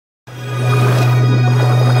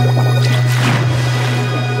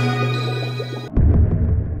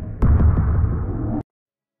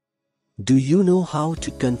Do you know how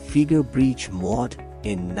to configure breach mode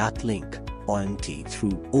in NETLINK ONT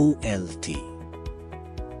through OLT?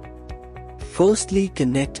 Firstly,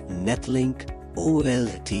 connect NETLINK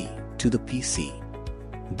OLT to the PC.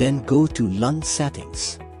 Then go to LAN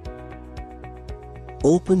settings.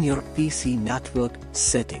 Open your PC network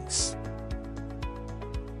settings.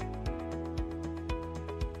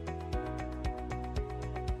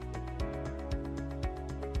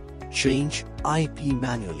 Change IP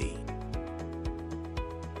manually.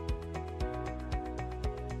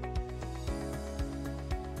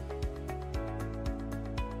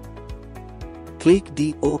 Click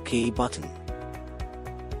the OK button.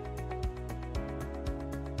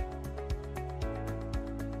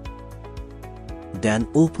 Then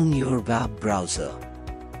open your web browser.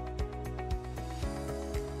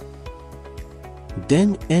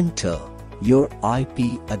 Then enter your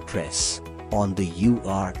IP address on the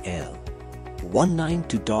URL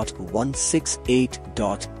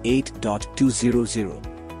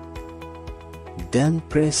 192.168.8.200. Then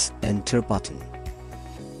press Enter button.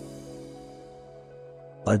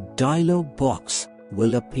 A dialog box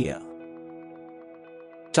will appear.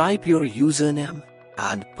 Type your username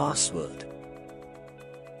and password.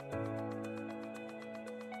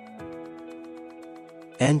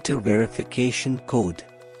 Enter verification code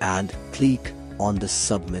and click on the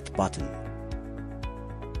Submit button.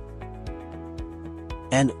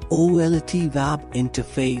 An OLT web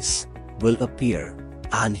interface will appear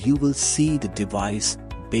and you will see the device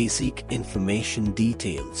basic information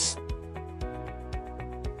details.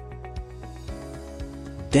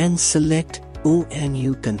 Then select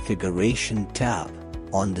ONU Configuration tab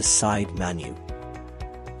on the side menu.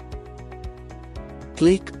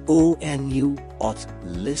 Click ONU Auth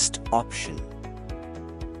List option.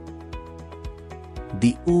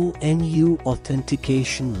 The ONU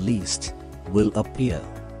authentication list will appear.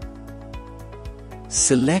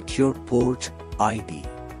 Select your port ID.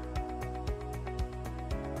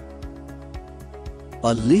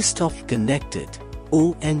 A list of connected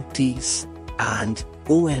ONTs and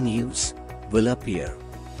ONUs will appear.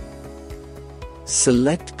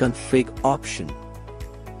 Select Config option.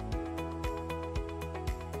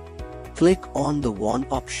 Click on the WAN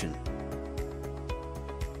option.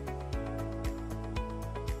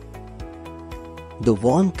 The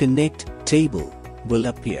WAN Connect table will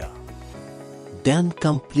appear. Then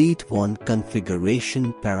complete WAN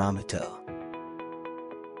configuration parameter.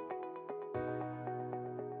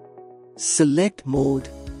 Select mode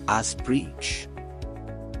as breach.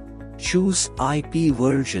 Choose IP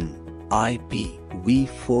version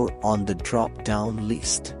IPv4 on the drop-down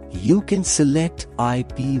list. You can select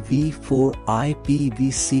IPv4,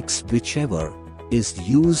 IPv6, whichever is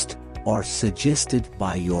used or suggested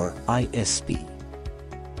by your ISP.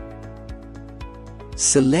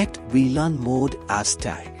 Select VLAN mode as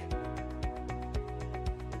tag.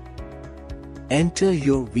 Enter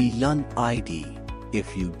your VLAN ID.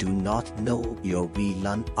 If you do not know your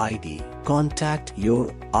VLAN ID, contact your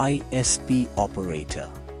ISP operator.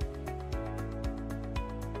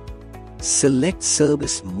 Select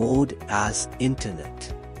service mode as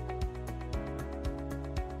Internet.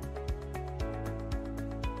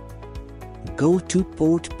 Go to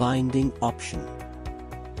port binding option.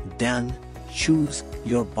 Then choose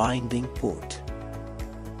your binding port.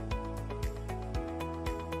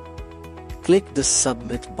 Click the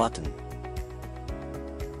Submit button.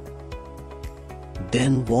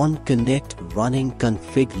 Then WAN Connect running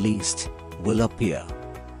config list will appear.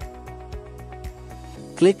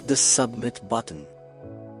 Click the Submit button.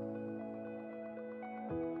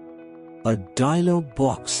 A dialog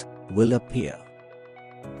box will appear.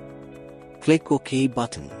 Click OK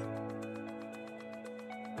button.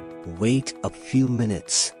 Wait a few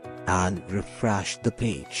minutes and refresh the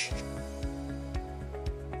page.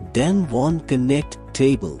 Then WAN Connect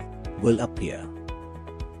table will appear.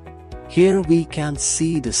 Here we can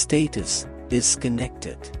see the status is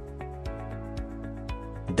connected.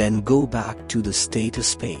 Then go back to the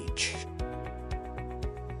status page.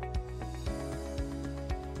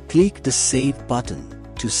 Click the Save button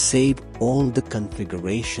to save all the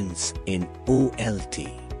configurations in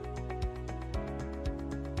OLT.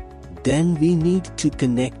 Then we need to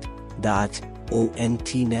connect that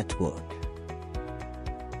ONT network.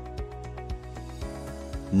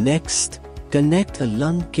 Next, connect a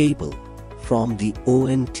LAN cable from the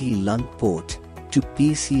ONT LAN port to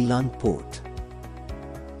PC LAN port.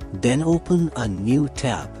 Then open a new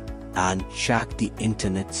tab and check the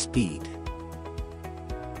internet speed.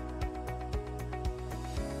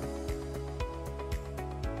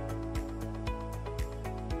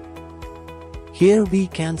 Here we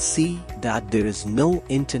can see that there is no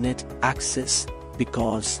internet access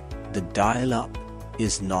because the dial-up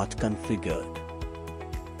is not configured.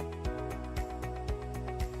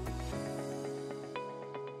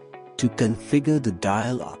 To configure the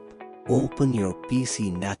dial-up, open your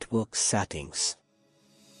PC network settings.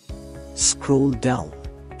 Scroll down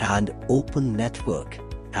and open Network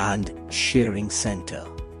and Sharing Center.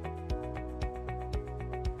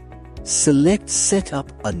 Select Set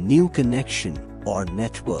up a new connection or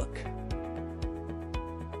network.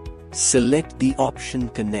 Select the option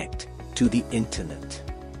Connect to the Internet.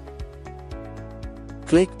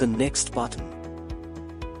 Click the Next button.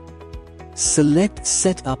 Select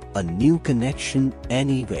Set up a new connection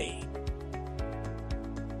anyway.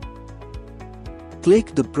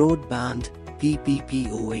 Click the Broadband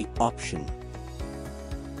PPPoA option.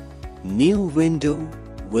 New window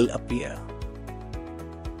will appear.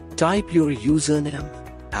 Type your username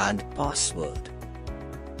and password.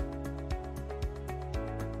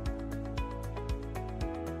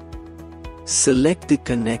 Select the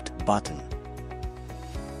Connect button.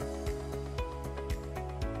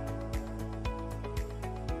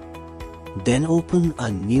 Then open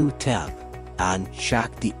a new tab and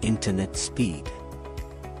check the internet speed.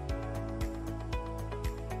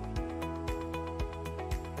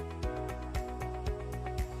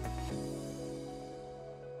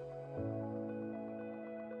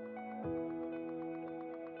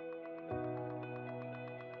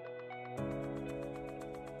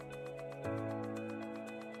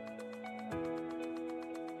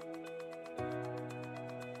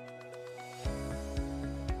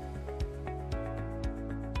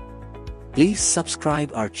 Please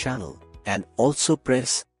subscribe our channel and also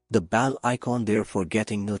press the bell icon there for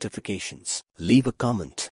getting notifications. Leave a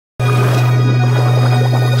comment.